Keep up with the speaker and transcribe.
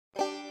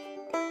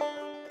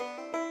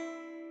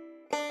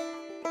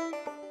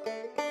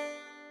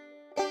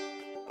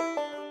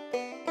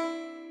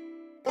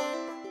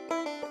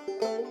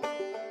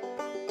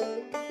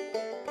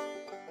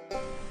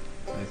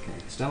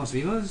Estamos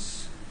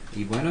vivos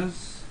y buenos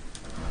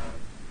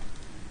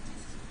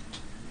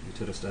y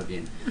todo está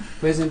bien.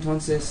 Pues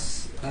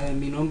entonces,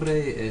 mi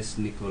nombre es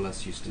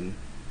Nicholas Houston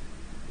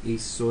y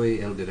soy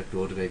el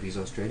director de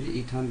Visa Australia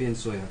y también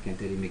soy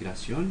agente de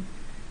inmigración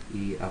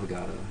y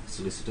abogado,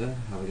 solicitor,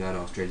 abogado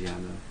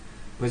australiano.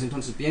 Pues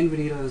entonces,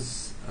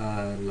 bienvenidos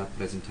a la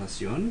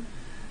presentación.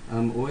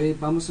 Hoy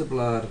vamos a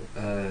hablar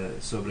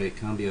sobre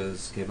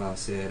cambios que va a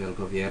hacer el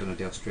gobierno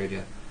de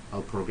Australia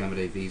al programa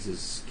de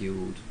visas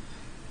Skilled.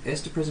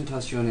 Esta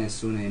presentación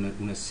es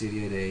una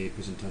serie de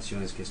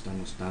presentaciones que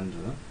estamos dando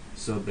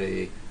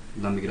sobre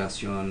la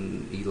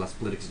migración y las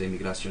políticas de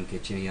migración que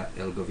tiene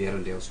el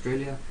gobierno de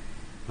Australia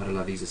para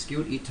la visa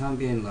Skilled y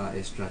también la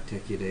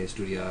estrategia de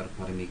estudiar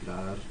para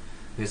migrar.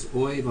 Pues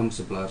hoy vamos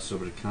a hablar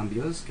sobre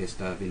cambios que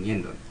está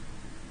viniendo.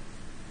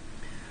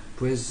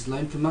 Pues la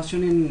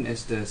información en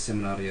este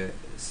seminario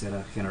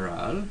será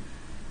general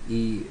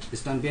y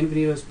están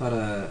bienvenidos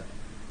para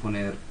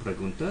poner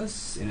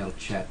preguntas en el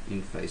chat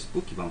en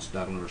Facebook y vamos a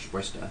dar una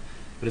respuesta.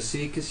 Pero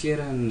si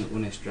quisieran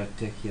una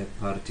estrategia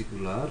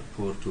particular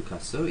por tu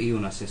caso y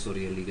una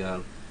asesoría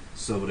legal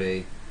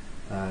sobre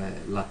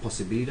la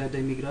posibilidad de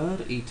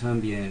emigrar y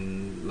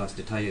también los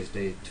detalles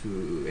de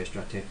tu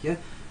estrategia,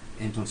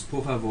 entonces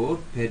por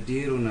favor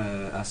pedir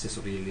una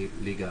asesoría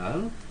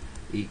legal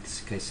y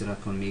que será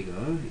conmigo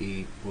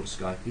y por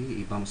Skype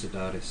y vamos a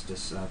dar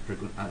estas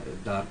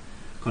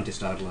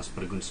contestar las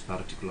preguntas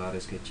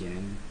particulares que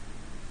tienen.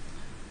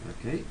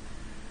 Okay.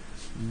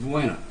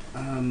 Bueno,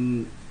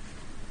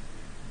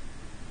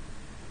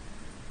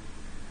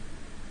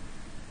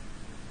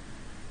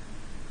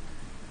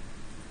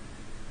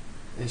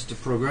 este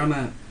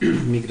programa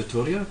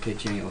migratorio que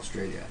tiene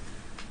Australia,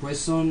 pues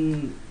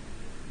son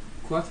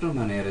 4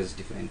 maneras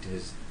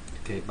diferentes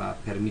que va a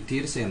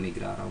permitirse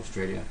emigrar a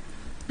Australia.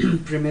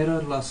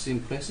 Primero, las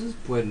empresas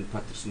pueden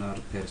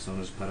patrocinar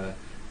personas para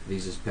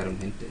visas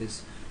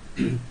permanentes.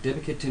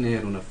 Debe que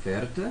tener una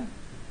oferta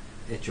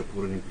hecha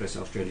por una empresa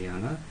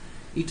australiana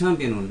y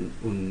también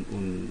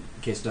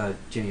que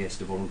tiene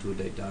esta voluntad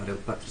de dar el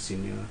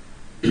patrocinio.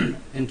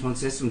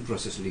 Entonces es un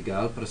proceso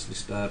legal para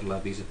solicitar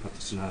la visa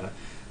patrocinada,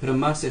 pero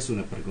más es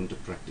una pregunta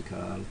práctica.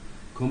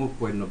 ¿Cómo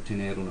pueden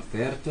obtener una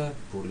oferta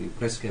por una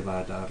empresa que va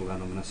a dar la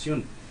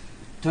nominación?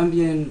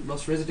 También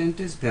los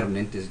residentes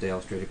permanentes de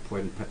Australia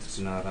pueden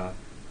patrocinar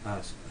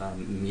a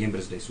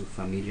miembros de su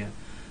familia.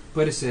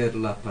 Puede ser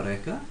la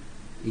pareja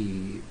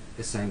y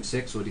el same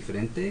sex o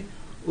diferente,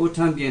 o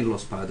también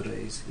los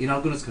padres. Y en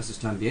algunos casos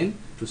también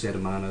tus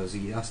hermanos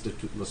y hasta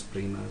los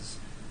primas.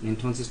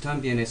 Entonces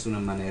también es una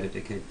manera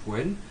de que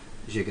pueden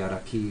llegar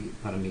aquí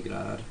para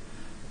migrar.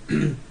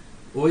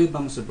 Hoy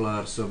vamos a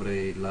hablar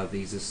sobre la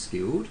visa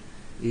Skilled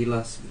y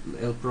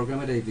el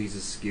programa de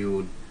visa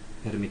Skilled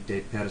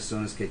permite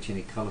personas que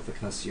tienen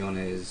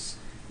calificaciones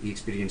y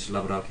experiencia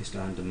laboral que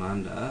están en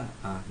demanda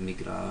a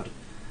migrar.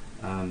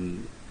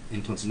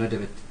 Entonces no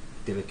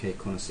debe que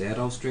conocer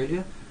a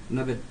Australia,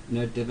 no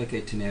debe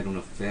que tener una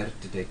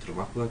oferta de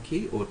trabajo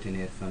aquí o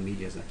tener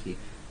familias aquí.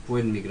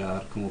 Pueden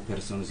migrar como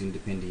personas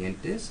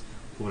independientes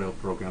por el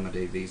programa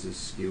de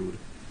visas Skilled.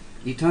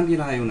 Y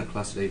también hay una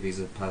clase de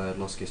visa para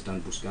los que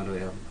están buscando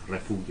el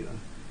refugio.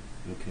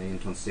 Okay,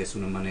 entonces es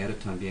una manera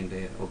también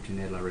de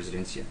obtener la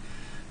residencia.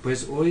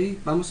 Pues hoy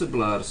vamos a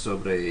hablar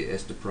sobre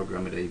este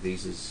programa de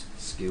visas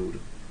Skilled.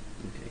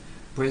 Okay.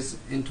 Pues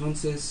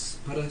entonces,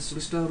 para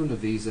solicitar una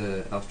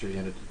visa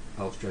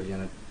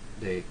australiana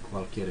de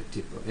cualquier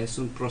tipo, es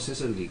un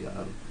proceso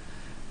legal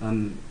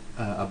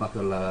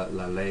bajo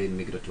la ley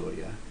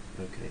migratoria.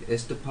 Okay.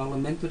 Este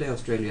Parlamento de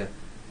Australia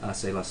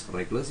hace las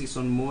reglas y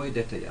son muy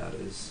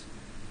detalladas.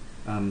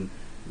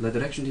 La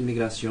Dirección de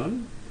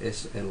Inmigración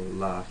es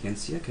la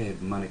agencia que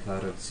maneja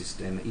el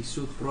sistema y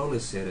su rol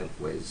es ser el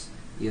juez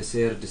y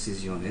hacer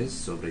decisiones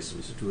sobre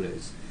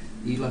solicitudes.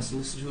 Y la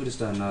solicitud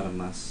está nada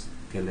más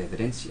que la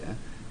evidencia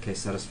que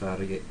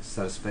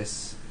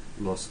satisface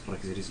los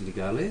requisitos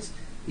legales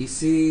y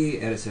si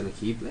eres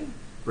elegible,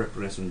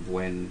 preparas un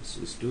buen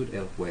solicitud,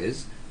 el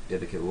juez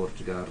debe que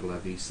otorgar la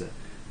visa.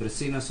 Pero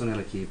si no son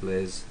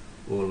elegibles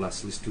o la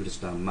solicitud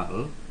está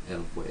mal,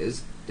 el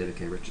juez debe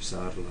que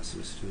rechazar la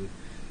solicitud.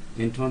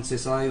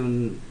 Entonces hay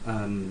una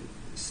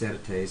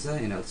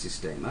certeza en el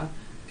sistema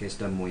que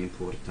está muy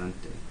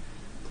importante.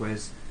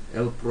 Pues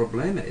el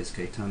problema es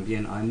que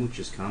también hay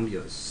muchos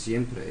cambios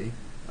siempre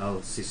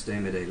al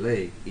sistema de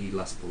ley y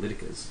las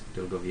políticas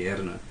del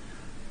gobierno.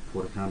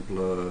 Por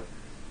ejemplo,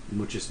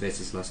 muchas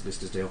veces las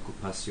listas de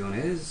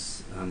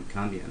ocupaciones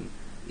cambian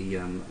y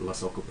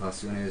las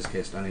ocupaciones que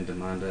están en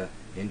demanda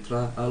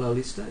entran a la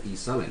lista y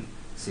salen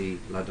si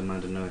la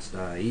demanda no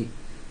está ahí.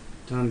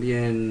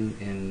 También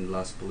en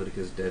las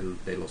políticas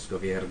de los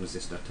gobiernos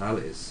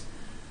estatales,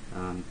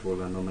 por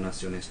la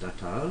nominación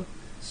estatal,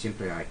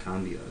 siempre hay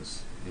cambios.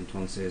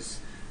 Entonces,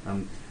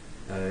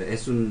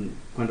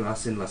 cuando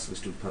hacen la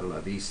solicitud para la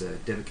visa,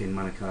 deben que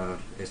manejar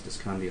estos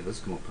cambios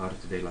como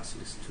parte de la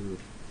solicitud.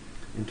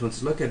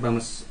 Entonces, lo que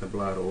vamos a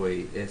hablar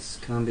hoy es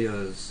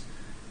cambios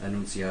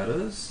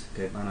anunciados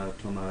que van a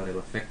tomar el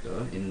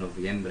efecto en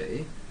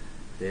noviembre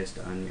de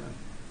este año.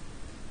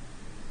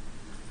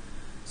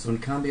 Son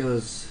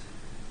cambios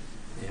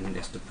en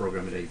este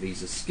programa de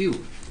visas skilled,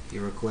 y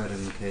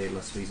recuerden que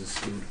las visas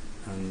skilled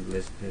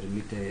les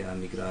permite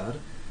migrar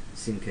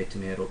sin que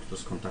tener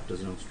otros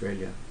contactos en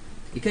Australia.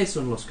 ¿Y qué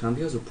son los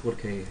cambios o por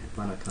qué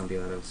van a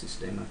cambiar el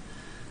sistema?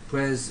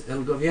 Pues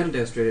el gobierno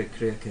de Australia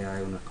cree que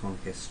hay una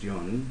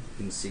congestión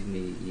en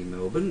Sydney y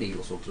Melbourne y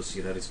las otras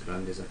ciudades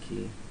grandes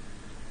aquí.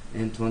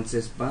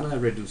 Entonces van a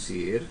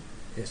reducir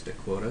esta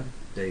cota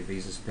de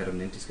visas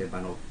permanentes que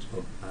van a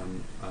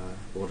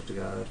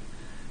otorgar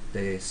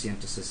de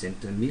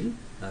 160,000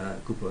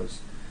 cupos.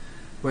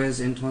 Pues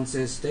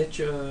entonces, de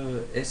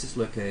hecho, eso es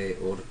lo que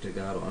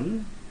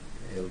otorgaron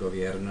el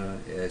gobierno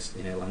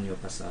en el año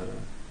pasado,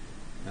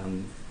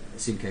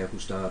 sin que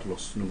ajustar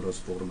los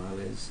números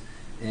formales.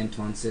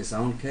 Entonces,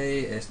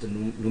 aunque este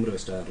número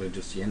está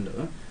reduciendo,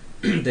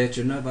 de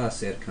hecho no va a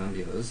hacer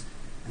cambios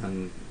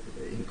en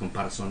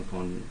comparación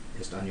con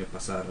este año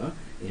pasado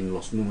en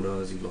los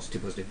números y los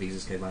tipos de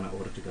visas que van a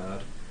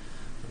otorgar.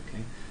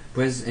 Okay.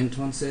 Pues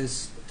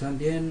entonces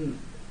también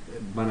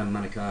van a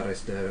manejar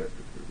esta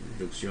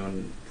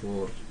reducción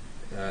por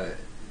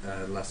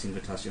las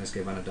invitaciones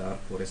que van a dar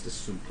por esta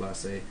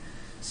subclase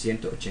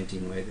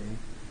 189.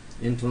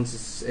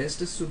 Entonces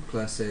esta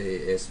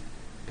subclase es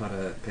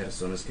para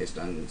personas que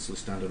están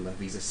solicitando la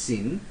visa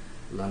sin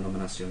la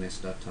nominación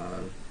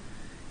estatal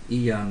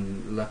y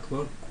la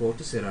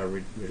cuota será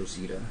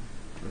reducida.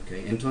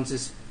 Okay.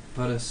 Entonces,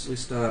 para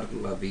solicitar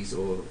la visa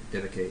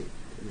debe que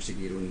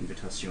recibir una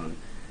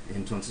invitación.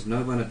 Entonces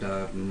no van a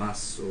dar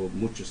más o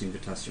muchas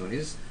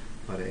invitaciones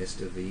para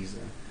esta visa.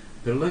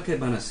 Pero lo que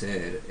van a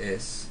hacer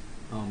es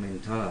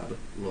aumentar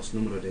los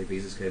números de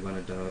visas que van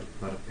a dar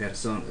para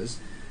personas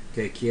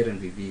que quieren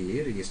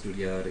vivir y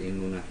estudiar en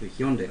una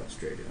región de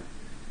Australia.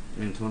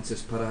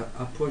 Entonces, para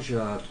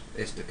apoyar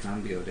este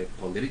cambio de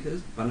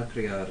políticas, van a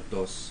crear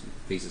 2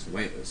 visas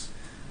nuevas,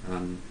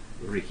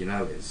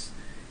 regionales.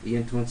 Y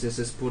entonces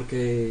es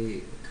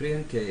porque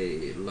creen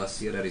que las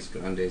ciudades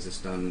grandes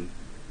están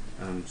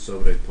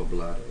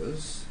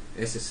sobrepobladas.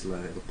 Ese es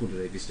el punto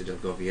de vista del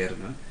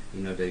gobierno y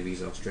no de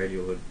Visa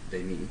Australia o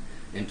de mí.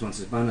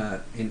 Entonces van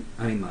a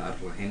animar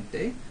a la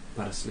gente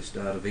para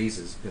solicitar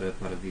visas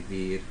para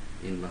vivir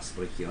en las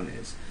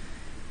regiones.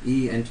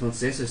 Y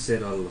entonces esos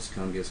serán los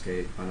cambios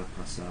que van a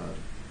pasar.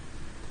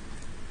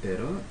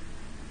 Pero,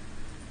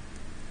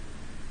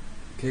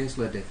 ¿qué es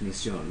la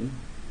definición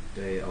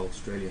de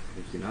Australia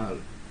regional?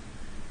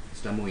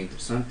 Está muy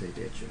interesante,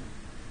 de hecho,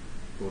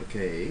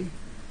 porque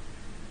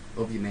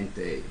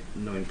obviamente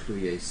no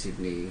incluye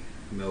Sydney,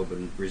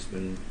 Melbourne,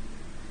 Brisbane,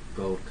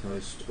 Gold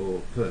Coast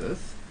o Perth,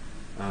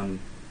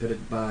 pero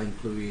va a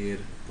incluir,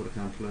 por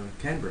ejemplo,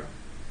 Canberra.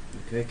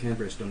 Okay?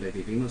 Canberra es donde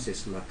vivimos,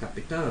 es la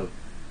capital,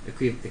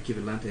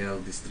 equivalente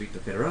al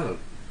Distrito Federal,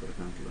 por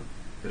ejemplo,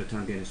 pero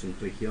también es una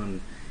región.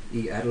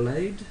 Y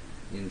Adelaide,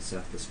 en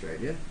South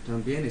Australia,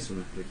 también es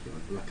una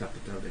región, la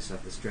capital de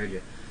South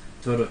Australia.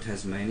 Todo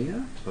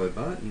Tasmania,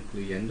 Hobart,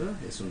 incluyendo,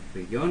 es una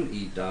región,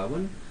 y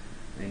Darwin,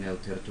 en el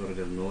territorio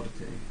del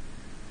norte.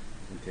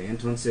 Okay,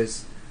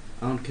 entonces,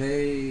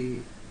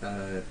 aunque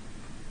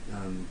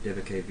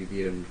debe que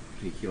vivir en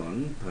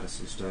región para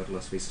solicitar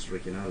las visas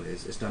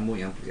regionales, está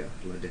muy amplia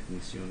la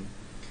definición.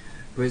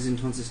 Pues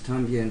entonces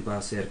también va a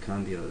hacer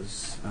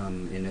cambios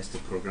en este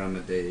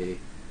programa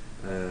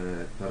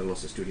para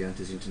los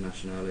estudiantes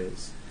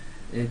internacionales.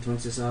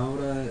 Entonces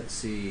ahora,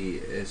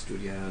 si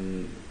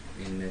estudian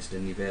en este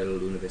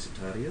nivel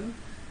universitario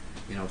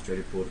en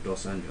Australia por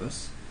 2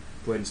 años,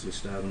 pueden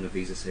solicitar una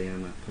visa que se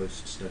llama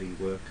Post-Study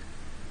Work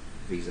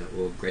Visa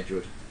o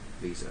Graduate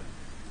Visa.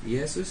 Y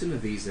eso es una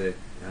visa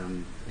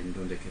en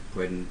donde que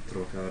pueden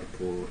trabajar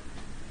por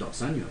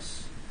 2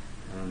 años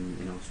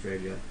en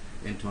Australia.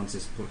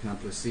 Entonces, por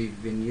ejemplo, si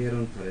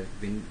vendrán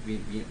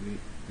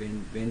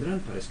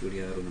para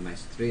estudiar una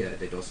maestría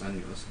de 2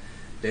 años,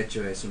 de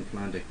hecho es un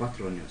plan de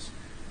 4 años.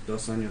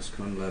 2 años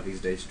con la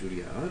visa de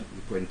estudiar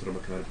y pueden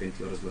trabajar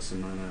 20 horas a la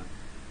semana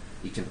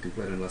y tiempo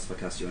completo en las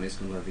vacaciones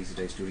con la visa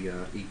de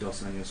estudiar, y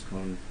 2 años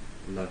con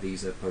la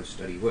visa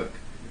Post-Study Work.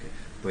 Okay.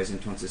 Pues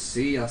entonces,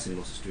 si hacen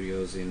los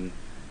estudios en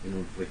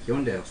una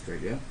región de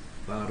Australia,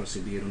 va a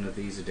recibir una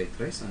visa de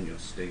 3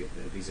 años, de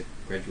visa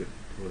graduate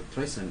por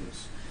 3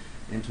 años.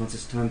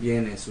 Entonces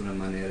también es una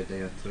manera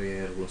de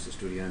atraer a los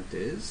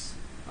estudiantes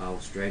a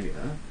Australia,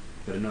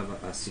 pero no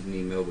a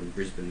Sydney, Melbourne,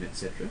 Brisbane,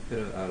 etc.,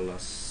 pero a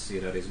las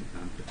ciudades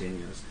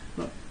pequeñas,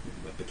 no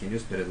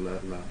pequeñas, pero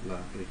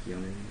las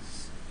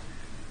regiones.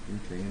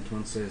 Okay,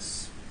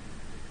 entonces,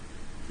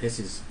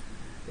 eso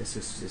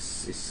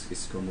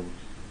es como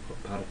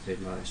parte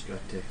de la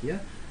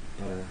estrategia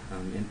para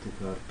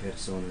empujar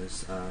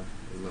personas a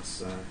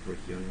las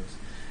regiones.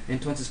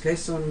 Entonces, ¿qué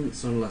son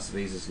las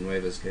visas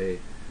nuevas que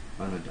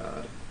van a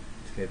dar,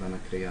 que van a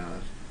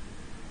crear?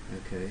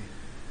 Okay.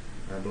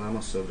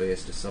 Hablamos sobre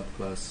esta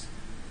subclass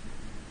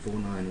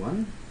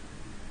 491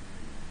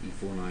 y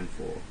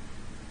 494.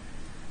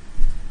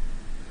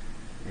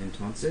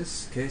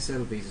 Entonces, ¿qué es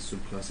el visa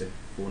subclase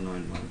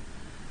 491?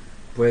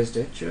 Pues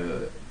de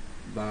hecho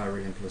va a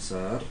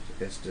reemplazar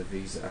esta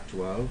visa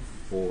actual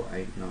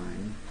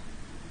 489.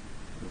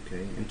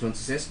 Okay.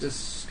 Entonces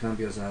estos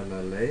cambios a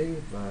la ley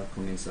va a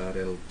comenzar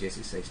el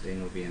 16 de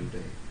noviembre.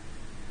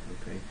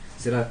 Okay.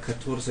 Será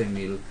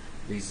 14,000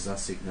 visas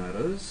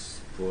asignadas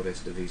por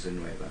esta visa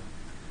nueva.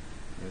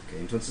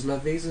 Okay. Entonces la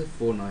visa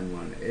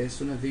 491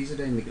 es una visa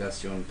de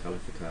inmigración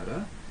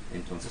calificada,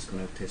 entonces con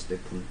el test de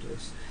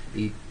puntos,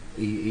 y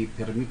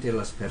permite a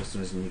las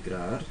personas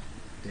migrar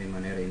de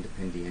manera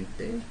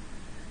independiente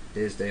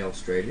desde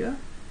Australia,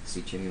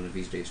 si tienen una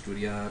visa de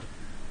estudiar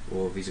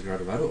o visa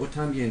graduada, o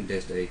también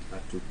desde a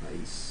tu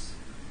país.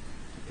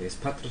 Okay. Es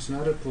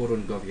patrocinada por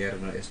un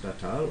gobierno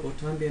estatal o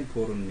también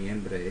por un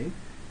miembro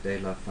de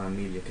la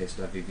familia que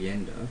está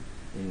viviendo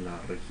en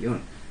la región.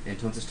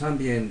 Entonces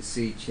también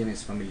si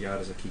tienes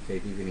familiares aquí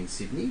que viven en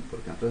Sydney, por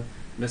ejemplo,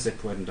 no se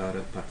pueden dar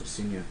el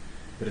patrocinio.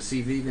 Pero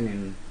si viven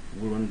en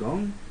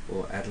Wollongong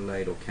o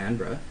Adelaide o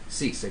Canberra,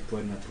 sí se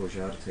pueden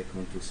apoyarte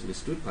con tu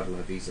solicitud para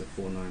la visa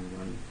 491.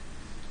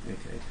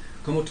 Okay.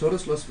 Como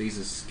todos los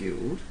visas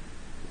skilled,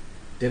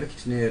 debe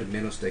que tener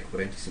menos de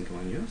 45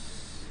 años,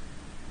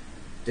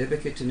 debe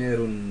que tener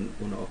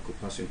una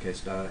ocupación que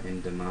está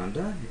en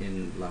demanda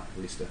en la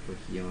lista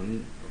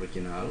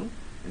regional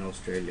en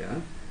Australia,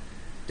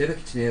 debe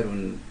que tener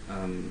un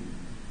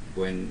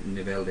buen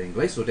nivel de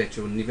inglés, o de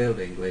hecho un nivel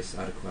de inglés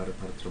adecuado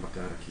para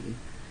trabajar aquí,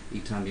 y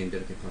también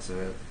debe que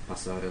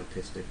pasar el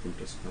test de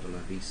puntos para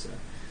la visa.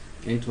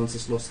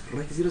 Entonces los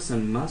requisitos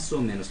son más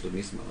o menos lo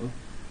mismo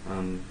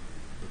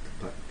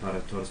para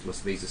todos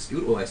los visas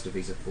o esta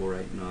visa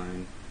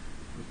 489.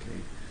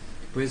 Okay.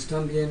 Pues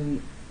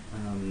también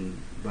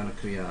van a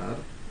crear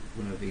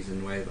una visa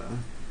nueva.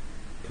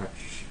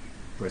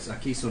 Pues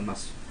aquí son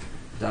más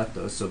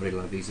datos sobre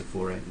la visa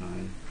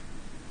 489.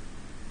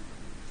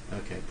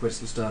 Okay,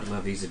 puedes listar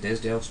la visa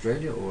desde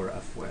Australia o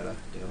afuera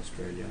de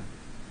Australia.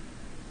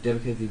 Debe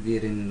que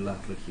vivir en la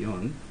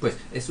región. Pues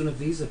es una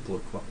visa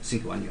por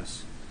 5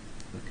 años.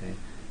 Okay.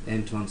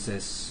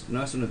 Entonces,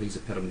 no es una visa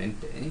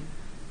permanente,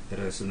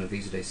 pero es una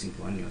visa de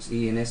 5 años.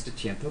 Y en este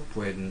tiempo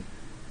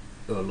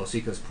los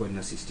hijos pueden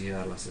asistir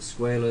a las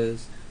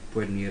escuelas,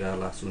 pueden ir a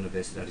las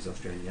universidades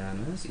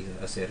australianas y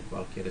hacer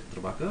cualquier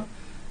trabajo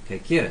que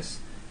quieras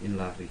en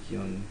la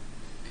región.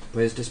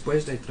 Pues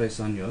después de 3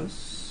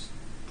 años,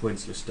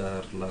 puedes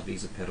listar la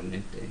visa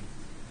permanente.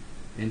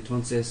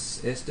 Entonces,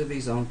 esta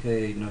visa,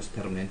 aunque no es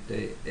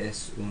permanente,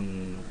 es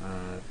un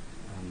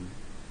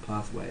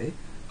pathway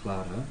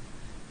claro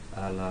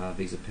a la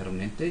visa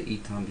permanente y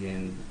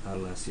también a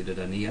la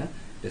ciudadanía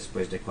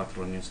después de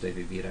 4 años de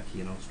vivir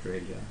aquí en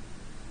Australia.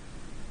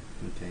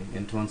 Okay.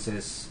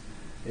 Entonces,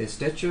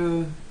 este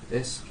hecho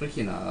es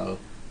regional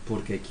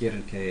porque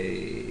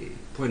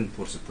pueden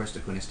por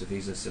supuesto con esta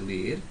visa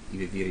salir y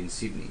vivir en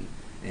Sydney.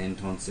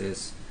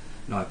 Entonces,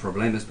 no hay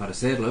problemas para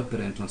hacerlo,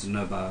 pero entonces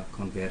no va a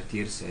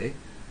convertirse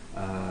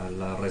a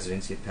la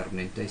residencia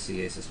permanente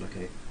si eso es lo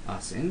que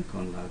hacen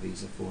con la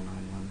visa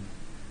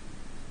 491.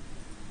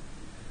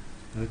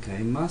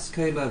 Okay, más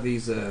que la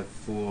visa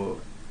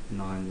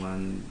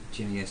 491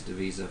 tiene esta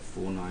visa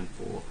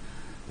 494,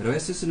 pero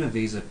esta es una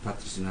visa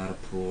patrocinada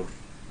por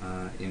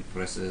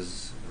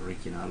empresas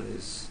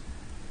regionales.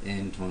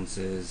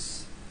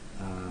 Entonces,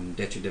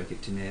 de hecho debe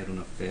tener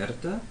una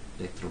oferta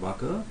de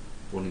trabajo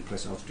por una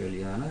empresa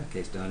australiana que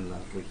está en la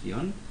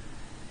región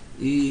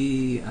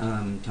y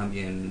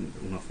también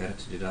una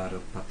oferta de dar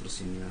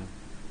patrocinio.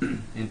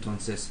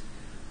 Entonces,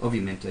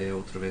 obviamente,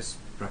 otra vez,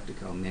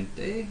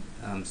 prácticamente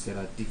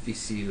será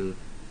difícil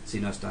si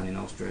no están en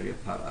Australia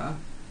para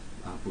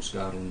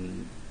buscar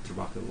un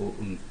trabajo o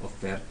una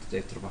oferta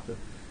de trabajo.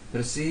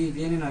 Pero si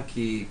vienen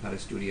aquí para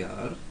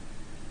estudiar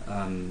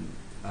a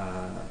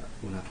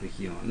una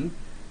región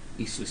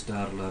y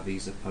solicitar la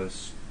visa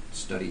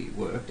post-study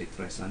work de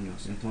 3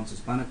 años,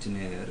 entonces van a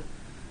tener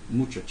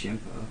mucho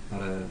tiempo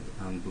para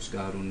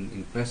buscar una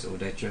empresa. O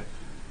de hecho,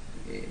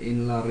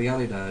 en la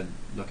realidad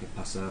lo que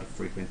pasa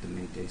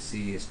frecuentemente,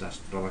 si estás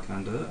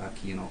trabajando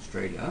aquí en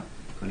Australia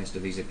con esta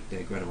visa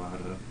de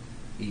graduado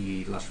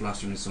y las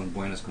relaciones son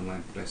buenas con la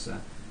empresa,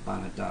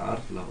 van a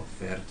dar la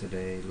oferta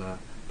de la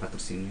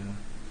patrocinio.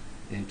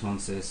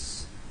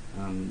 Entonces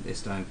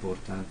está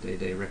importante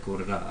de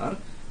recordar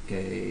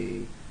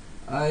que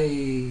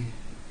hay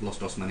las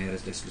dos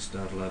maneras de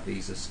solicitar la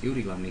visa skilled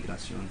y la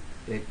migración,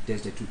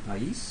 desde tu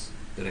país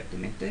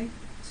directamente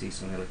si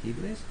son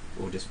elegibles,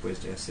 o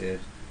después de hacer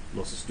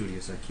los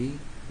estudios aquí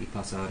y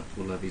pasar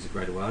por la visa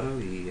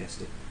graduado y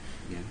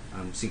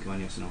 5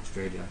 años en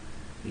Australia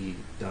y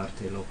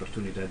darte la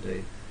oportunidad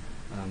de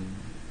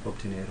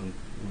obtener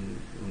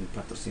un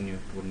patrocinio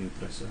por una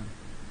empresa.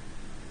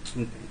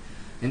 Okay.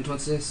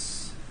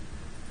 Entonces,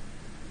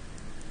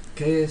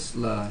 ¿qué es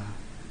la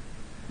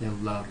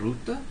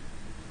ruta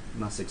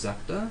más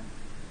exacta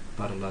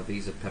para la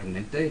visa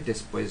permanente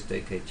después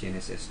de que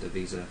tienes esta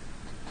visa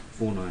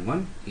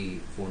 491 y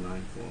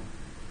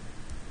 494?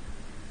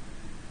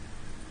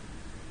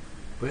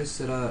 Pues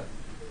será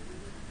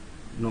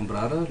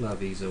nombrada la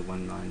visa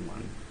 191.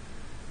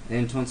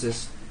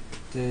 Entonces,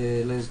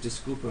 les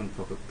disculpo un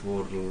poco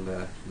por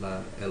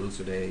el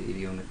uso de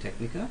idioma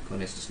técnica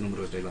con estos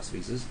números de las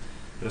visas,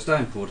 pero está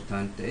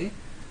importante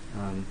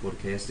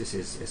porque este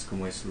es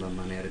como es la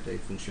manera de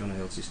funciona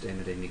el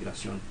sistema de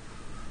migración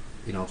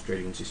en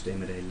Australia, un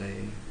sistema de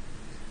ley.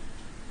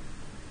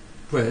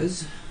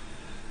 Pues,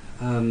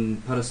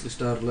 para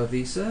solicitar la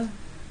visa,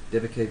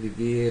 debe que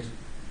vivir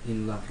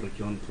en la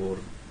región por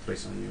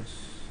 3 años.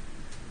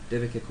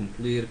 Debe que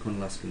cumplir con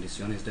las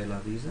condiciones de la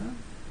visa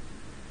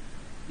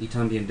y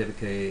también debe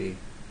que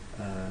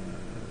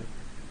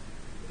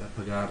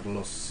pagar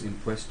los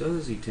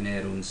impuestos y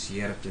tener un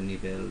cierto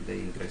nivel de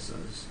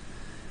ingresos.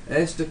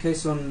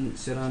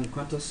 Serán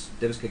 ¿cuántos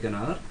debes que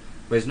ganar?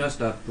 Pues no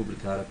está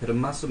publicada, pero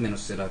más o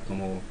menos será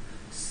como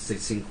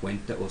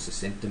 50 o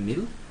 60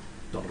 mil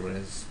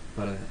dólares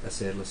para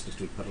hacer la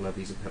solicitud para la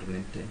visa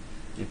permanente.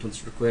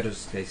 Entonces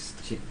recuerdas que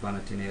van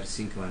a tener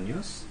 5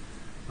 años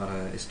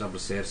para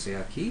establecerse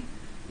aquí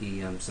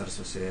y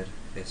satisfacer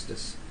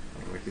estos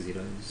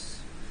requisitos.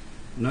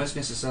 No es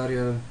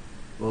necesario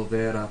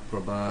volver a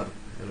probar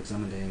el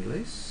examen de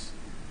inglés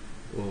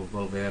o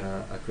volver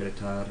a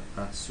acreditar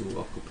a su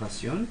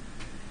ocupación,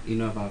 y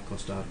no va a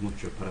costar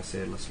mucho para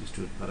hacer la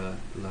solicitud para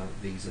la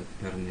visa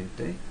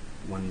permanente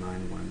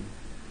 191.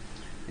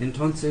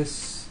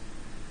 Entonces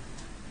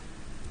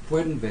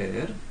pueden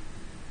ver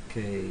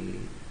que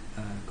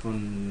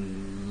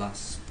con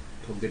las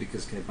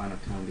políticas que van a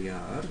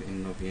cambiar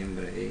en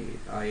noviembre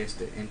hay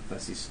este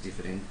énfasis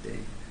diferente.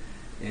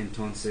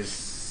 Entonces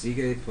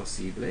sigue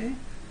posible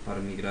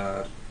para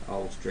migrar a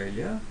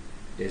Australia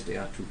desde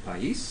a tu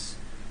país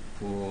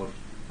por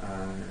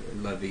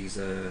la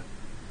visa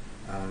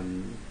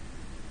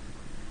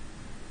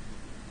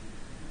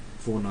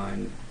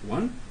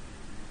 491,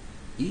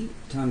 y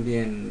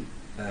también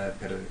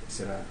pero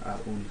será a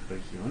una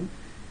región,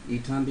 y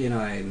también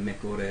hay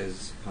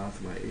mejores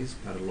pathways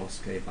para los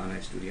que van a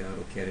estudiar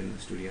o quieren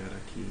estudiar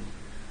aquí,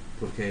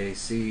 porque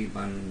si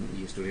van a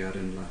estudiar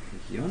en la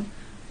región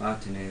va a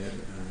tener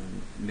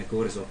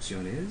mejores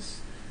opciones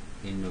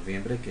en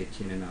noviembre que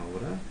tienen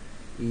ahora,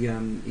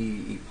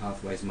 y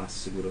pathways más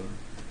seguros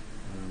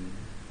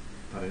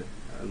para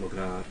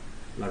lograr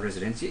la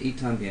residencia y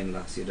también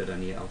la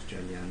ciudadanía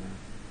australiana.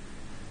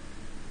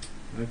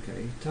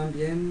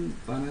 También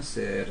van a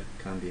ser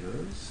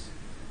cambios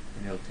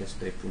en el test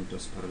de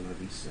puntos para la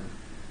visa,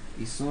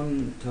 y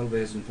son tal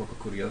vez un poco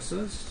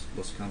curiosos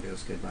los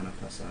cambios que van a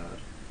pasar.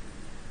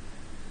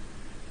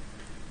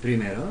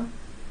 Primero,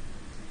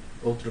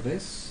 otra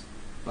vez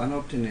van a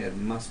obtener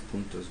más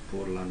puntos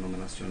por la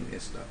nominación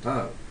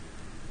estatal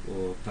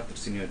o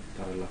patrocinio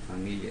para la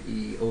familia,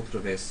 y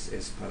otra vez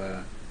es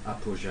para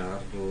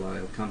apoyar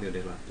el cambio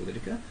de la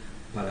política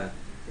para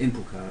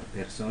empujar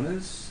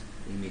personas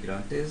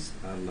inmigrantes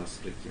a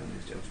las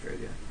regiones de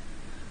Australia.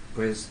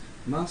 Pues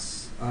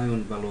más hay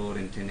un valor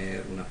en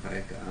tener una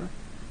pareja,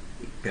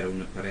 pero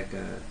una pareja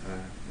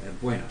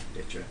buena,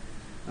 de hecho.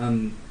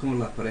 Como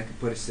la pareja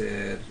puede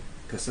ser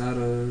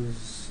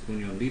casados,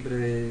 unión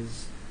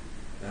libres,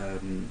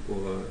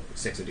 o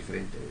sexo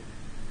diferente,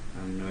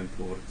 no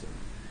importa.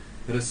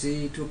 Pero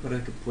si tu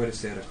pareja puede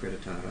ser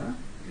acreditada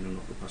en una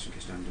ocupación que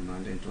está en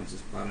demanda, entonces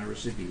van a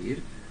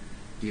recibir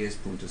 10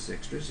 puntos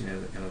extras en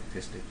el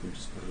test de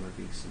puntos para la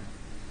visa.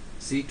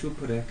 Si tu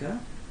pareja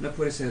no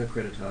puede ser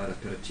acreditada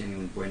pero tiene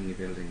un buen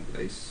nivel de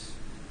inglés,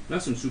 no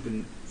es un super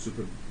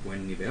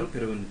buen nivel,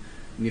 pero un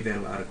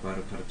nivel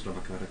adecuado para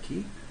trabajar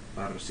aquí,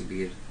 va a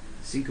recibir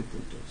 5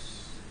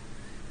 puntos.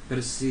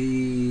 Pero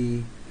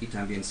y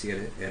también si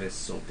eres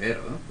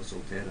soltero o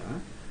soltera,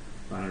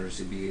 van a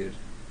recibir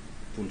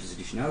puntos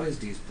adicionales,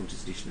 10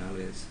 puntos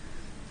adicionales.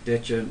 De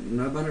hecho,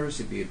 no van a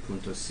recibir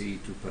puntos si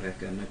tu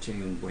pareja no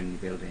tiene un buen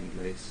nivel de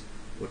inglés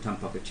o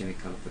tampoco tiene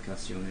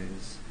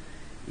calificaciones.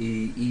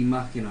 Y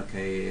imagino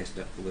que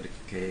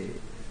que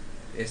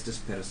estas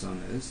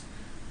personas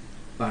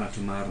van a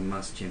tomar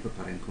más tiempo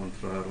para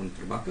encontrar un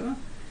trabajo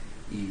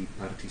y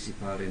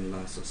participar en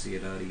la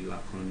sociedad y la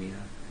economía.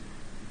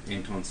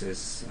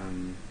 Entonces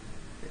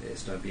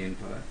está bien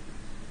para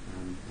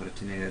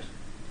tener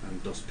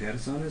 2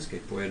 personas que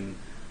pueden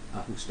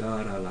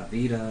ajustar a la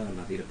vida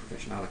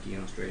profesional aquí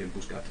en Australia,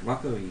 buscar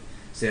trabajo y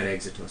ser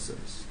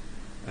exitosos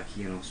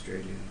aquí en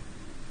Australia.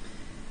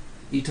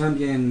 Y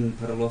también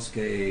para los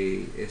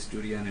que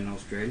estudian en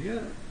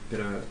Australia,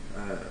 pero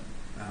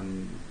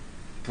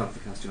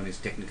calificaciones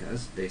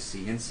técnicas de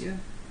ciencia,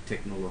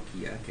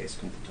 tecnología, que es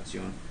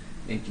computación,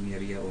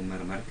 ingeniería o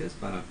matemáticas,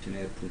 van a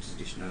obtener puntos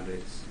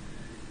adicionales.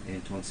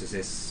 Entonces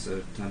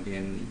eso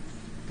también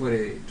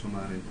puede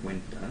tomar en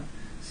cuenta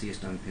si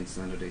están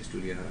pensando de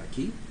estudiar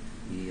aquí,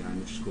 y hay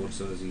muchos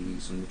cursos y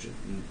son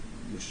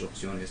muchas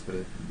opciones, pero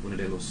una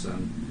de las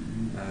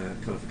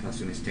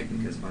calificaciones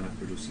técnicas van a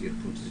producir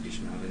puntos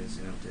adicionales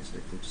en el test de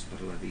puntos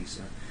para la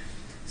visa.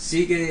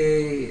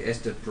 Sigue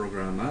este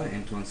programa,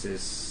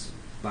 entonces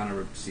van a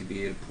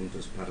recibir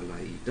puntos para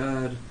la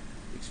edad,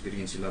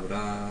 experiencia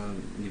laboral,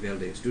 nivel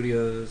de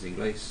estudios,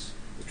 inglés,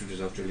 estudios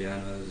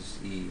australianos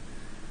y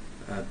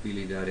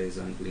habilidades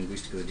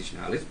lingüísticas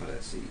adicionales para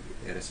si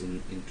eres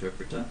un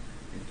intérprete.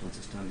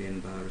 Entonces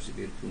también va a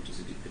recibir puntos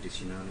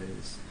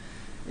adicionales.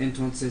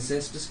 Entonces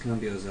estos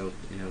cambios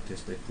en el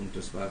test de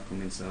puntos va a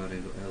comenzar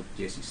el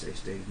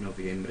 16 de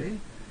noviembre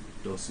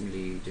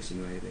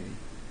 2019.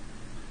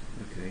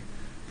 Okay.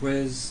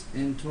 Pues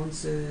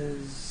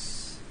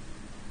entonces,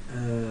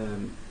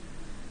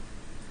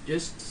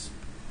 just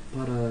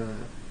para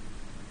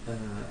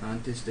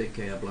antes de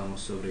que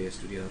hablamos sobre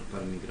estudiar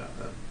para migrar,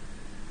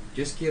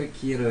 just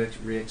quiero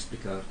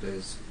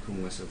reexplicarles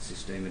cómo es el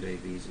sistema de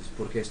visas,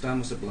 porque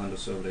estamos hablando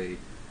sobre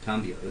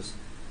cambios,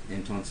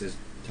 entonces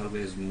tal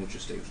vez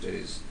muchos de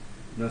ustedes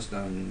no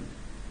están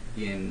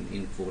bien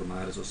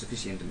informados o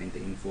suficientemente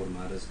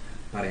informados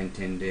para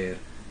entender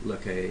lo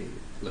que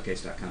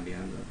está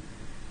cambiando.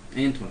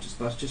 Entonces,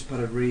 just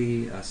para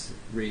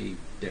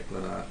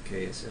redeclarar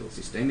qué es el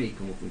sistema y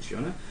cómo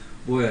funciona,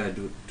 voy a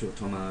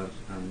tomar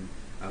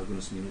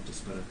algunos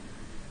minutos para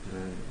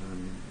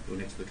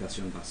una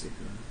explicación básica.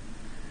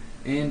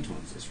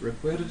 Entonces,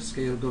 recuerdas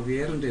que el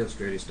gobierno de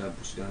Australia está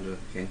buscando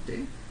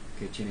gente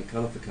que tiene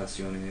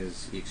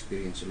calificaciones y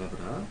experiencia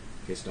laboral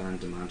que está en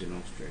demanda en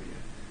Australia.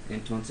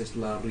 Entonces,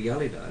 la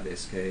realidad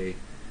es que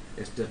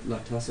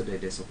la tasa de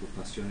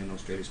desocupación en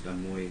Australia está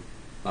muy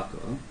baja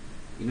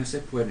y no se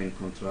pueden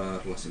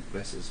encontrar las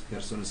empresas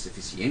personas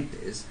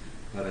suficientes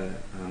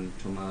para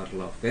tomar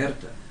la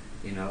oferta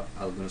en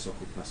algunas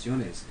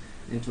ocupaciones.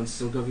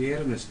 Entonces el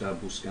gobierno está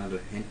buscando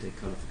gente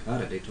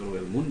calificada de todo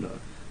el mundo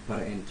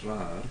para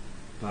entrar,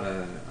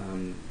 para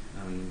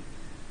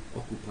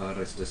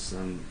ocupar estos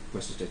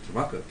puestos de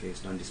trabajo que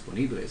están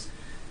disponibles.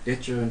 De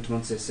hecho,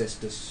 entonces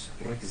estos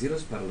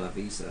requisitos para la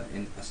visa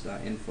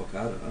está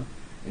enfocado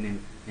en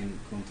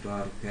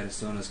encontrar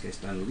personas que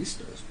están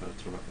listas para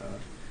trabajar.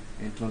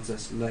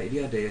 Entonces, la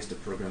idea de este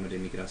programa de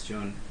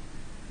migración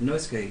no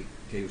es que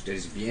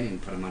ustedes vienen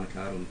para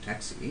manejar un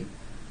taxi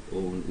o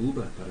un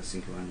Uber para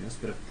 5 años,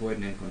 pero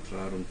pueden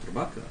encontrar un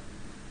trabajo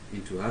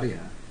en tu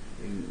área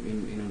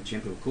en un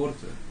tiempo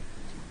corto.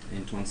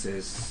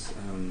 Entonces,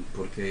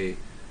 porque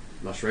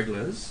las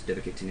reglas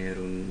deben que tener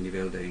un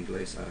nivel de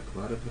inglés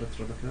adecuado para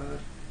trabajar,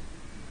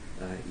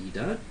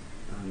 edad,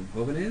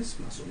 jóvenes,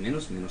 más o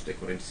menos de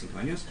 45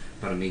 años,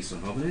 para mí son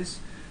jóvenes,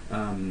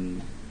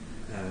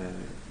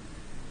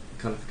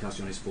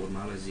 calificaciones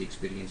formales y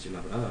experiencia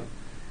laboral.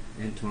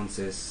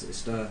 Entonces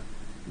está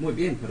muy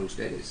bien para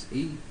ustedes.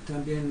 Y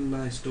también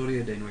la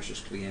historia de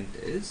nuestros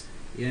clientes,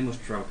 y hemos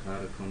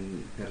trabajado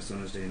con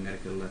personas de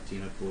América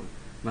Latina por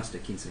más de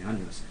 15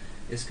 años,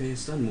 es que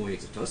están muy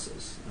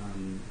exitosos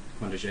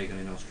cuando llegan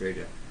en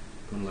Australia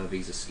con la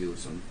visa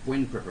skills. Son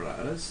bien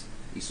preparadas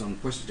y son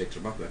puestos de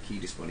trabajo aquí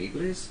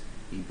disponibles.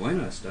 Y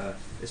bueno, está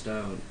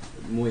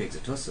muy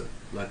exitosa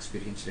la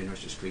experiencia de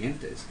nuestros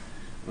clientes.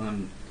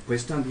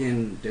 Pues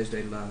también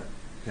desde la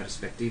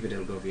perspectiva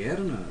del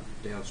gobierno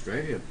de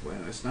Australia,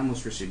 bueno,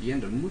 estamos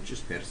recibiendo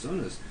muchas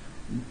personas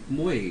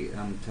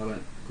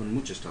con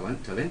muchos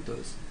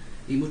talentos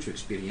y mucha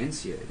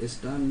experiencia.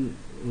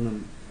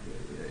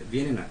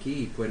 Vienen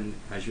aquí y pueden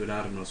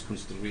ayudarnos a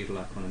construir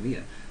la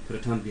economía, pero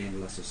también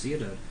la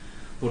sociedad,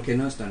 porque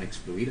no están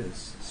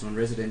excluidas. Son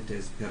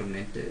residentes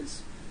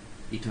permanentes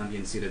y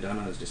también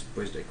ciudadanos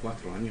después de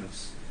 4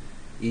 años.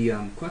 Y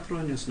 4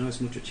 años no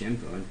es mucho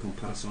tiempo en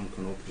comparación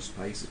con otros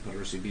países para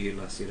recibir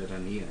la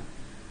ciudadanía.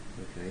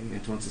 Okay.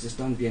 Entonces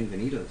están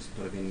bienvenidos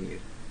para venir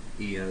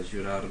y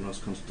ayudarnos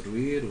a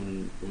construir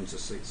una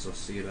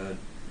sociedad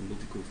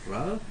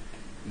multicultural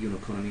y una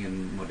economía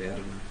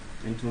moderna.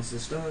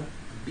 Entonces está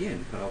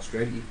bien para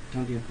Australia y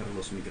también para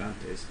los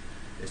migrantes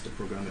este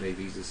programa de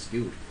Visa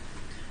Skilled.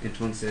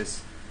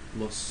 Entonces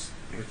los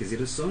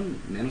requisitos son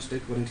menos de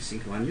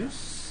 45 años,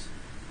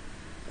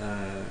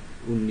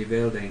 un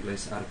nivel de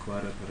inglés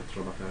adecuado para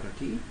trabajar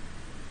aquí,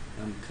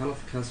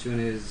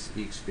 calificaciones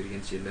y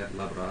experiencia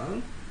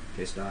laboral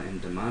que está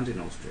en demanda en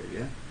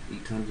Australia, y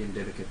también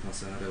debe que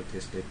pasar el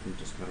test de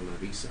puntos para la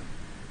visa.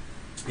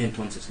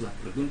 Entonces la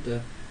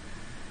pregunta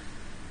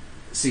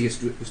si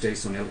ustedes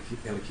son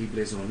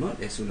elegibles o no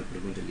es una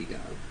pregunta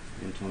legal.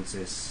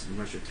 Entonces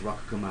nuestro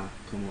trabajo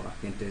como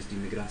agentes de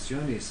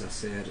inmigración es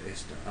hacer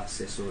esta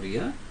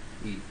asesoría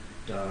y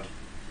dar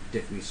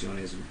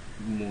definiciones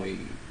muy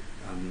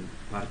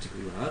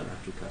particular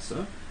a tu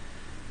caso,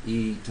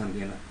 y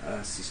también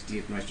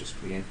asistir a nuestros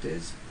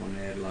clientes,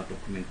 poner la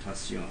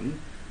documentación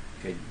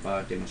que va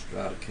a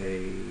demostrar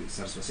que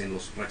satisfacen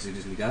los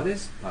requisitos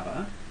legales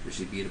para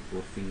recibir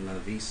por fin la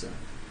visa.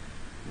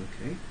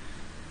 Okay.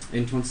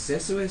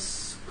 Entonces eso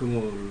es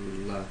como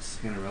las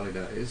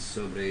generalidades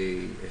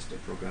sobre este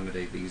programa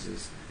de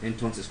visas.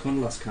 Entonces con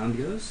los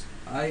cambios,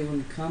 hay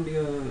un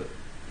cambio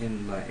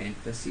en la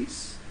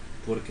énfasis,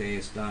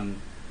 porque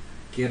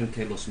quieren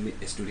que los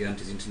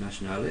estudiantes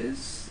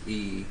internacionales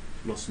y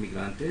los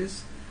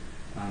migrantes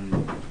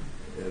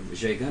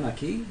llegan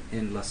aquí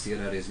en las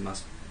ciudades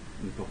más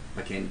un poco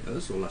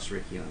pequeñas o las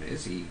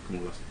regiones, y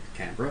como las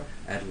Canberra,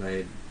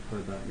 Adelaide,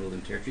 Hobart,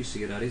 Northern Territory,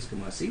 ciudades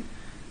como así,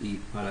 y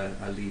para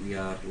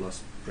aliviar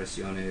las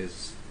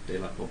presiones de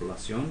la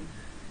población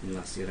en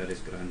las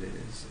ciudades grandes.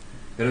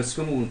 Pero es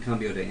como un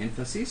cambio de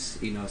énfasis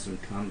y no es un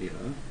cambio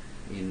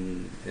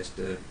en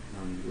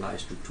la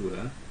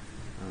estructura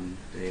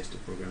de este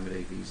programa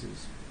de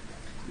visas.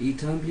 Y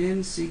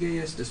también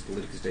sigue estas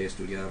políticas de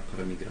estudiar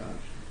para migrar.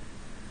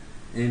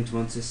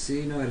 Entonces,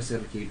 si no eres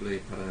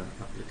elegible para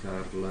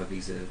aplicar la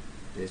visa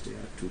desde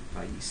a tu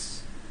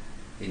país,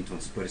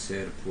 entonces puede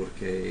ser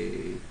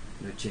porque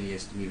no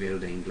tienes este nivel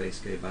de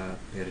inglés que va a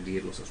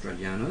perder los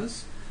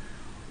australianos,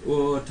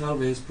 o tal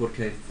vez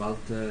porque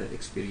falta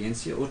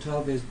experiencia, o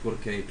tal vez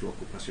porque tu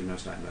ocupación no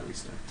está en la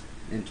lista.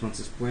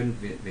 Entonces pueden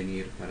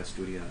venir para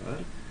estudiar,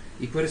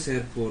 y puede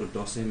ser por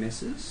 12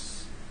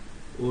 meses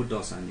o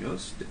 2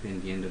 años,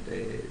 dependiendo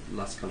de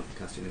las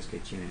calificaciones que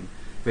tienen.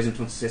 Pues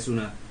entonces es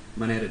una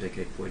manera de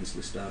que pueden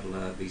solicitar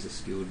la visa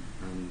skilled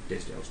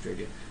desde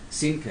Australia,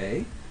 sin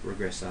que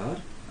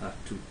regresar a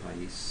tu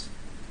país.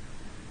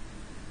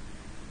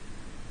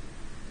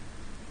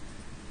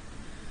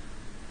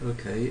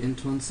 Ok,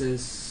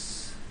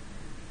 entonces,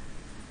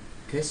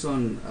 ¿qué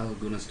son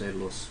algunos de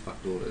los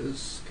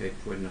factores que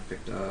pueden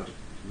afectar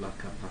la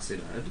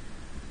capacidad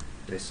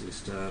de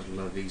solicitar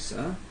la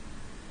visa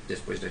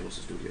después de los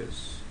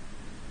estudios?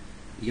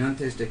 Y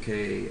antes de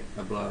que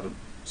hablar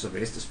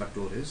sobre estos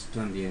factores,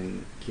 también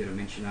quiero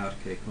mencionar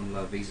que con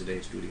la visa de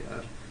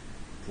estudiar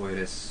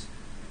puedes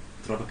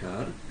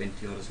trabajar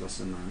 20 horas a la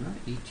semana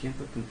y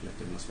tiempo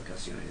completo en las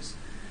vacaciones.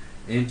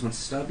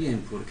 Entonces está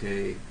bien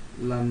porque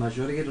la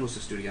mayoría de los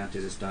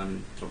estudiantes están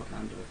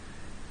trabajando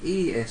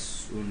y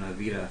es una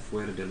vida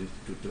fuera del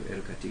instituto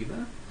educativo,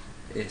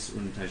 es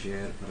un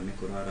taller para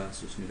mejorar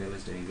sus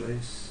niveles de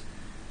inglés,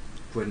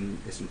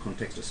 es un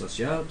contexto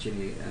social,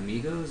 tiene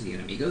amigos y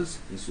enemigos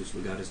en sus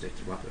lugares de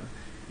trabajo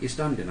y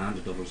están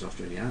ganando todos los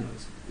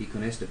australianos y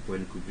con esto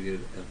pueden cubrir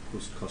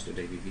el costo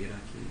de vivir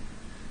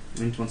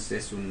aquí.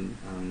 Entonces es un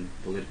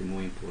política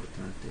muy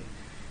importante.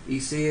 Y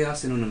si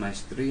hacen una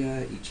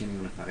maestría y tienen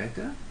una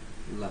pareja,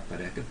 la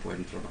pareja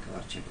puede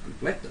trabajar tiempo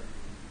completo,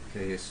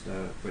 que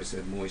puede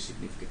ser muy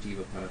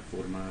significativo para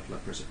formar el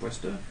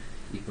presupuesto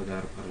y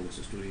pagar para los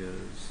estudios.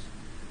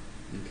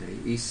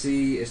 Okay. Y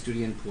si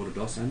estudian por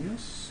 2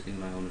 años en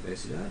la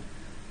universidad,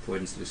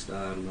 pueden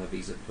solicitar la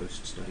visa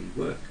Post-Study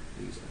Work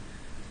Visa,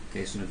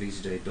 que es una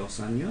visa de 2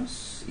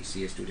 años, y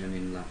si estudian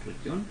en la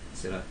región,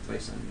 será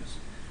 3 años.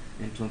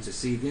 Entonces,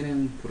 si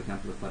vienen, por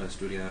ejemplo, para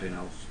estudiar en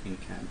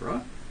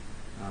Canberra,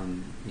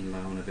 en la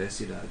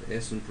universidad,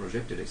 es un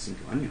proyecto de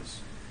 5 años.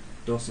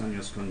 2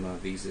 años con la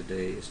visa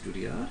de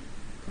estudiar,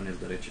 con el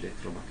derecho de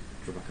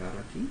trabajar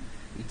aquí,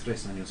 y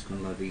 3 años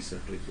con la visa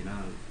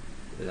regional,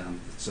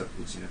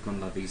 con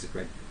la visa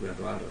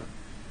graduada.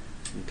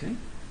 Okay.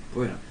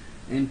 Bueno,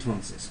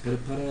 entonces, pero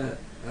para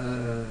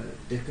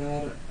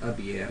dejar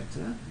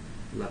abierta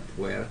la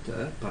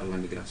puerta para la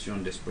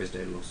migración después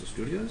de los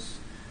estudios,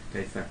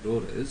 ¿qué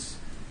factores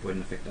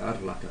pueden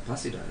afectar la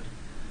capacidad?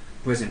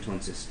 Pues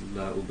entonces,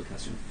 la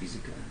ubicación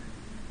física.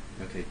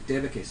 Okay.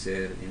 Debe que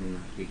ser en una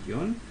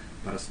región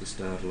para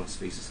solicitar las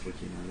visas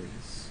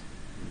regionales.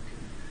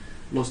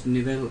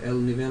 Okay.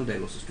 El nivel de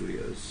los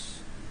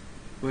estudios.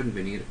 Pueden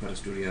venir para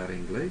estudiar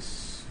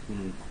inglés,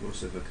 un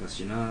curso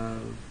vocacional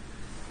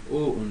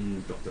o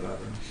un doctorado.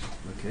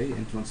 Okay.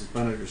 Entonces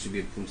van a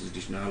recibir puntos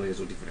adicionales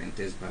o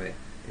diferentes para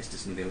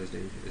estos niveles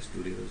de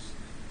estudios.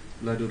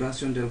 La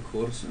duración del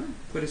curso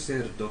puede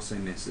ser 12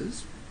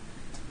 meses.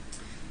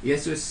 Y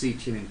eso es si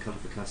tienen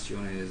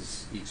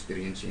calificaciones y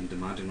experiencia en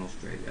demanda en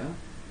Australia.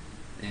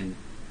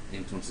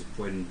 Entonces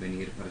pueden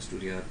venir para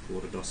estudiar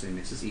por 12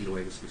 meses y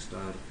luego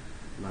solicitar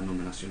la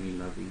nominación y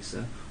la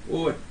visa.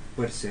 O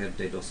puede ser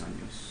de 2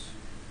 años.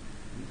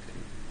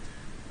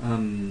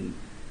 Okay.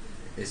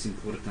 Es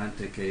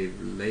importante que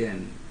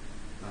lean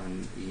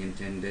y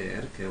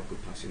entender qué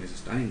ocupaciones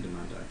están en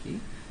demanda aquí,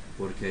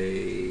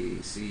 porque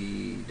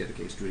si debe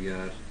que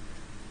estudiar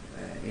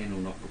en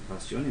una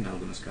ocupación, en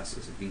algunos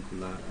casos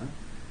vinculada,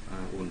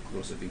 o un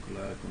curso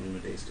vinculado con una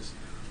de estas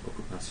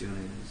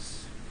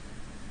ocupaciones.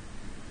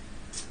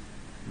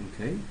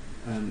 Okay.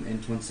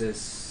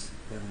 Entonces,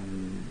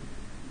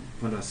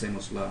 cuando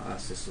hacemos la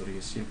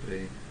asesoría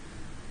siempre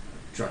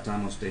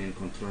tratamos de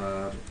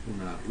encontrar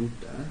una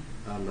ruta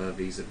a la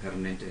visa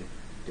permanente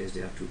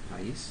desde a tu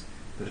país,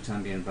 pero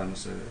también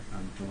vamos a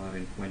tomar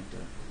en cuenta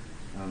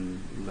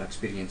la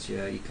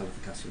experiencia y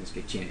calificaciones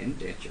que tienen,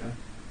 de hecho,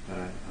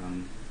 para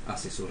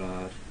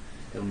asesorar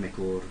el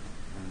mejor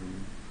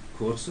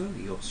curso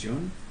y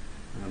opción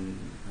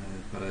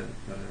para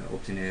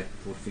obtener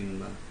por fin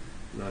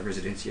la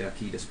residencia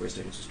aquí después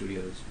de los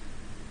estudios.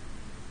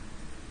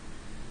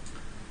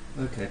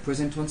 Ok, pues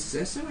entonces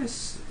eso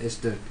es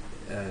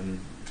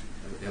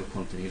el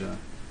contenido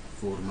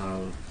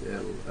formal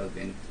del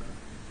evento.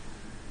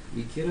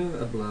 Y quiero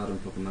hablar un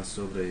poco más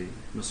sobre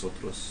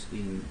nosotros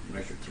en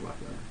nuestro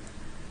trabajo.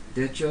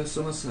 De hecho,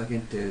 somos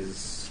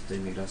agentes de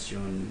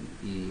migración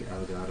y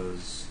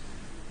abogados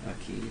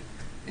aquí.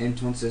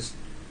 Entonces,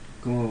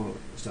 como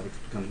estaba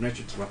explicando,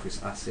 nuestro trabajo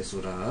es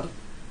asesorar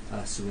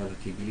a su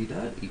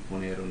elegibilidad y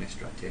poner una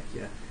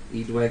estrategia.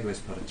 Y luego es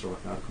para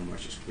trabajar con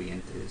nuestros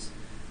clientes,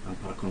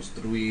 para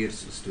construir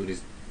sus estudios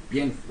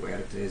bien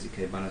fuertes y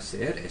que van a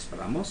ser,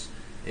 esperamos,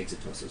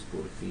 exitosos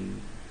por fin.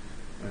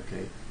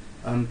 Okay.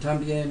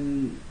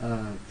 También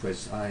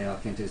pues hay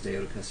agentes de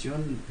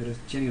educación, pero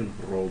tienen un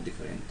rol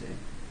diferente,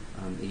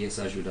 y es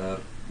ayudar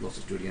a los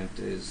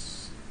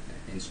estudiantes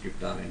a inscribir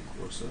en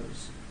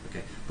cursos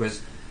Okay.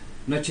 Pues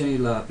no tiene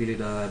la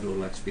habilidad o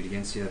la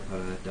experiencia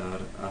para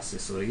dar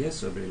asesoría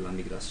sobre la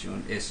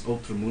migración. Es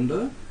otro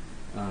mundo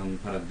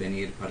para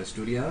venir, para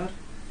estudiar,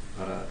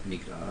 para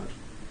migrar.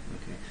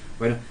 Okay.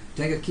 Bueno,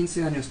 tengo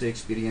 15 años de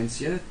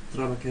experiencia.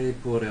 Trabajé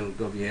por el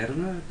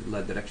gobierno,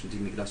 la Dirección de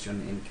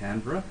Inmigración en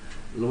Canberra.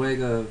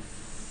 Luego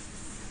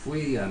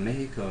fui a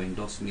México en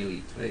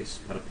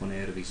 2003 para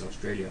poner visa a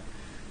Australia.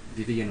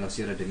 Viví en la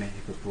Ciudad de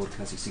México por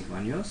casi 5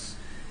 años.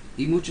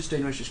 Y muchos de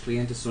nuestros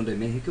clientes son de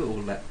México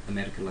o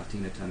América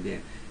Latina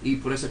también. Y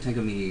por eso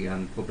tengo mi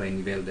pobre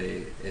nivel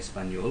de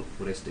español,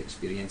 por esta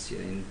experiencia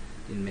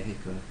en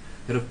México.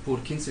 Pero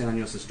por 15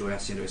 años estoy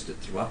haciendo este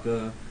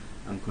trabajo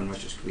con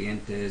nuestros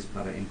clientes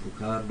para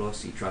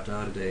empujarlos y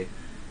tratar de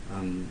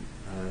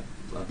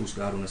a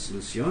buscar una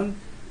solución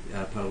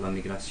para la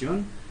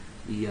migración.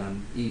 Y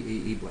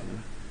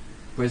bueno,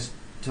 pues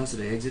tasa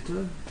de éxito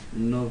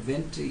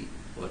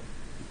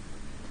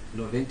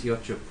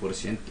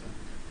 98%.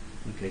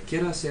 Okay.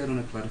 Quiero hacer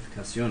una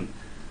clarificación.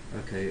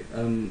 Okay.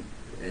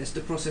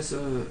 Este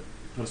proceso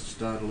para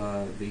solicitar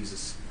las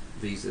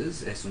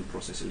visas es un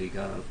proceso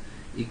legal,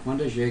 y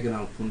cuando llegan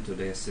al punto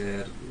de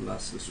hacer la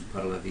solicitud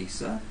para la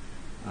visa,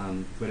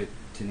 puede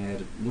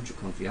tener mucha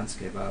confianza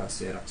que va a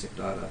ser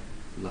aceptada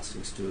la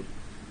solicitud.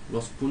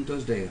 Los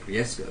puntos de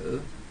riesgo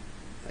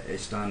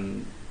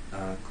están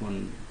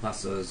con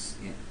pasos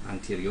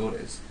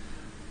anteriores,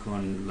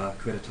 con la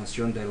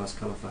acreditación de las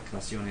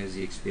calificaciones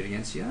y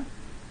experiencia.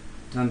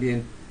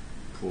 También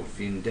por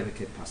fin debe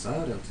que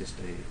pasar el test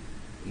de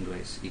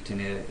inglés y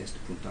tener este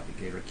puntaje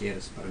que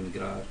requieres para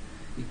migrar,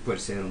 y puede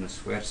ser un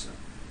esfuerzo.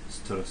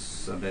 Todos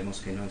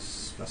sabemos que no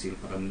es fácil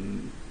para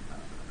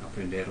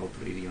aprender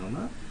otro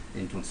idioma,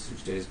 entonces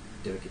ustedes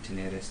deben que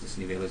tener estos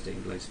niveles de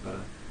inglés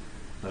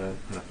para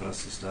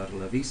solicitar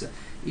la visa.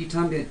 Y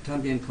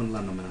también con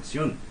la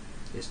nominación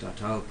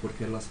estatal,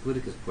 porque las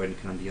políticas pueden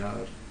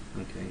cambiar.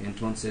 Okay.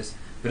 Entonces,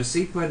 pero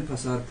si pueden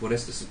pasar por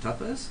estas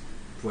etapas,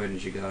 pueden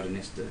llegar en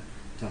esta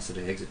tasa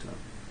de éxito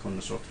con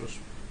nosotros.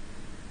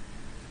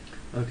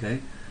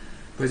 Okay.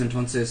 Pues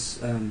entonces,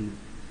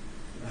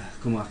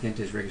 como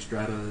agentes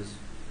registrados,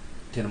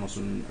 tenemos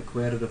un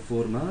acuerdo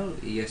formal,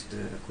 y este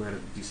acuerdo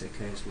dice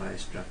que es la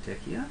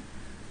estrategia.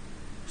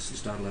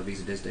 Solicitar la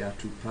visa desde a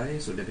tu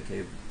país o debe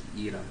que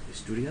ir a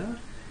estudiar,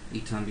 y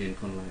también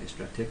con la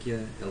estrategia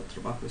el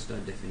trabajo está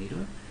definido,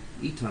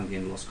 y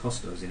también los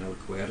costos en el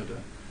acuerdo,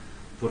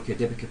 porque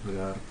debe que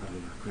pagar para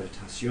la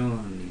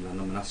acreditación y la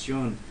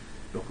nominación.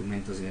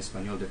 Documentos en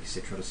español deben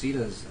ser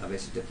traducidos, a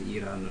veces debe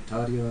ir al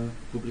notario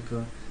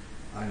público,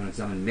 hay un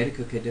examen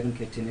médico que deben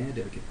que tener,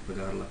 debe que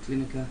pagar la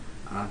clínica,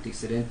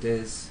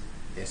 antecedentes,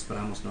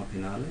 esperamos no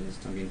penales,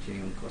 también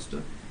tiene un costo,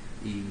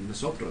 y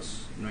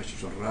nosotros,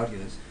 nuestros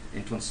horarios,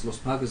 entonces los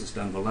pagos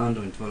están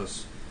volando en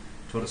todas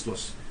las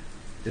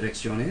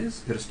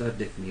direcciones, pero está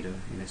definido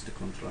en este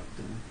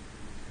contrato.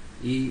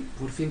 Y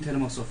por fin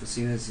tenemos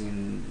oficinas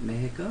en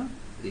México,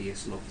 y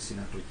es la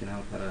oficina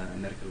regional para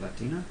América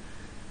Latina,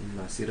 en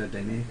la Ciudad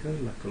de México,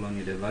 la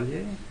colonia de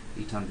Valle,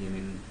 y también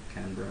en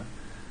Canberra.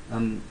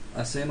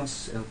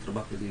 Hacemos el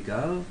trabajo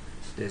legal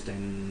desde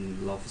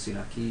la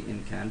oficina aquí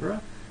en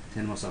Canberra.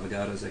 Tenemos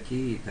abogados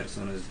aquí y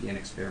personas bien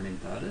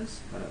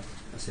experimentadas para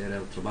hacer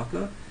el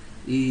trabajo,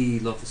 y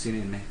la oficina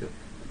en México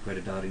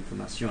puede dar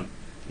información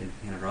en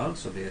general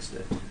sobre este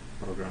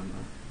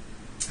programa.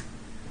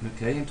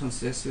 Ok,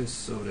 entonces eso es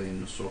sobre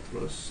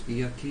nosotros,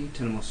 y aquí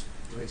tenemos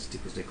 3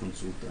 tipos de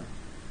consulta.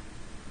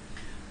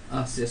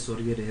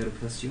 Asesoría de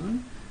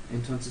educación.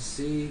 Entonces,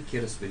 si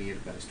quieres venir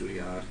para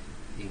estudiar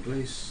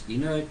inglés y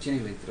no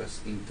tienes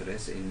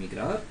interés en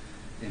migrar,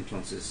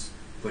 entonces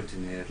puede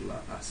tener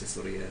la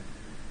asesoría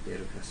de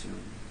educación.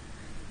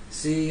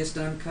 Si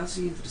están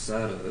casi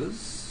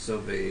interesados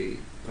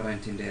para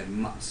entender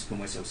más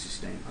cómo es el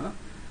sistema,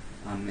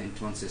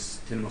 entonces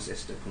tenemos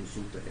esta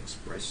consulta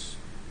express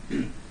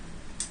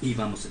y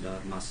vamos a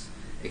dar más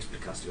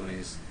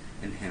explicaciones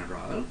en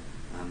general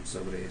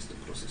sobre este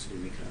proceso de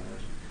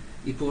migrar.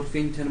 Y por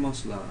fin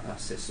tenemos la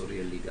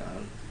asesoría legal,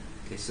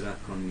 que será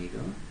conmigo,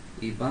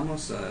 y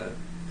vamos a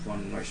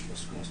poner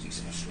nuestros, como se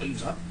dice,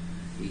 sleeves up,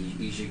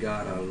 y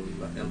llegar al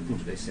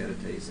punto de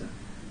certeza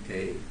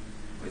que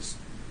pues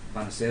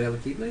van a ser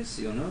elegibles,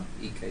 sí o no,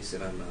 y que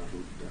será la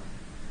ruta.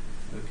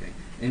 Okay.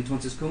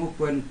 Entonces, ¿cómo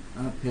pueden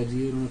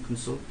pedir una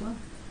consulta?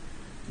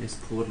 Es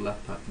por la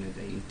página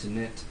de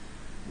internet,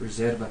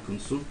 reserva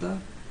consulta.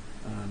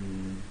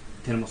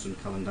 Tenemos un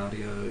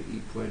calendario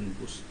y pueden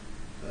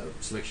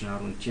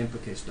seleccionar un tiempo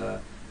que está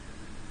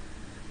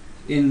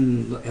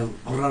en el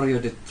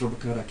horario de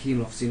trabajar aquí en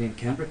la oficina en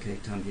Canberra, que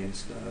también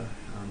está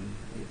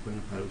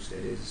bueno para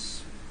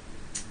ustedes.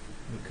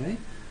 Okay.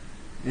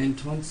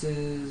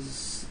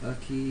 Entonces,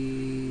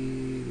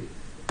 aquí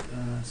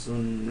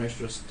son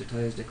nuestros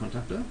detalles de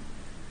contacto.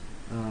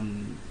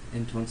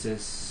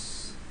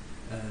 Entonces,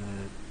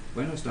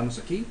 bueno, estamos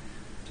aquí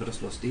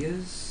todos los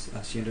días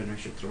haciendo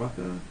nuestro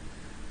trabajo.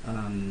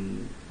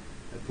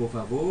 Por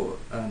favor,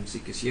 si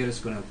quisieras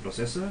con el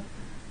proceso,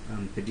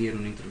 pedir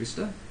una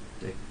entrevista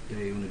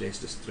de uno de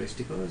estos 3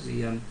 tipos,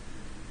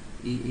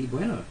 y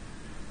bueno,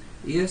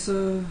 Y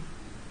eso,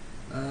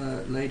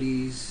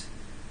 ladies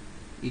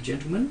y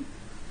gentlemen,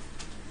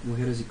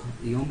 mujeres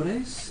y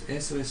hombres,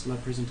 eso es la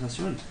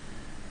presentación.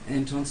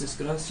 Entonces,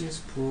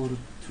 gracias por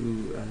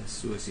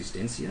su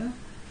asistencia.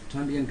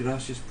 También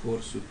gracias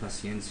por su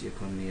paciencia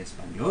con mi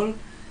español.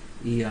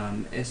 Y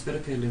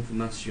espero que la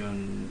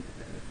información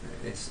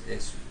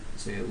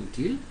sea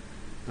útil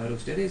para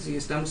ustedes. Y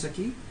estamos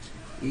aquí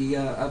y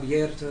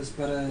abiertos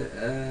para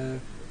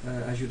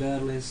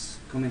ayudarles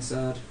a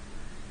comenzar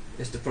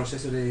este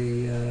proceso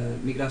de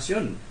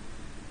migración.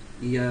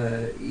 Y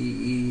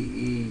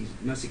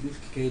no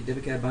significa que debe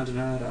que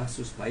abandonar a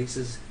sus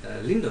países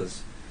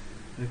lindos.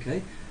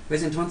 Okay.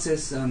 Pues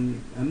entonces,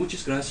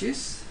 muchas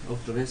gracias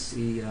otra vez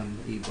y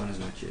buenas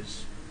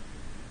noches.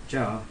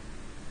 Chao.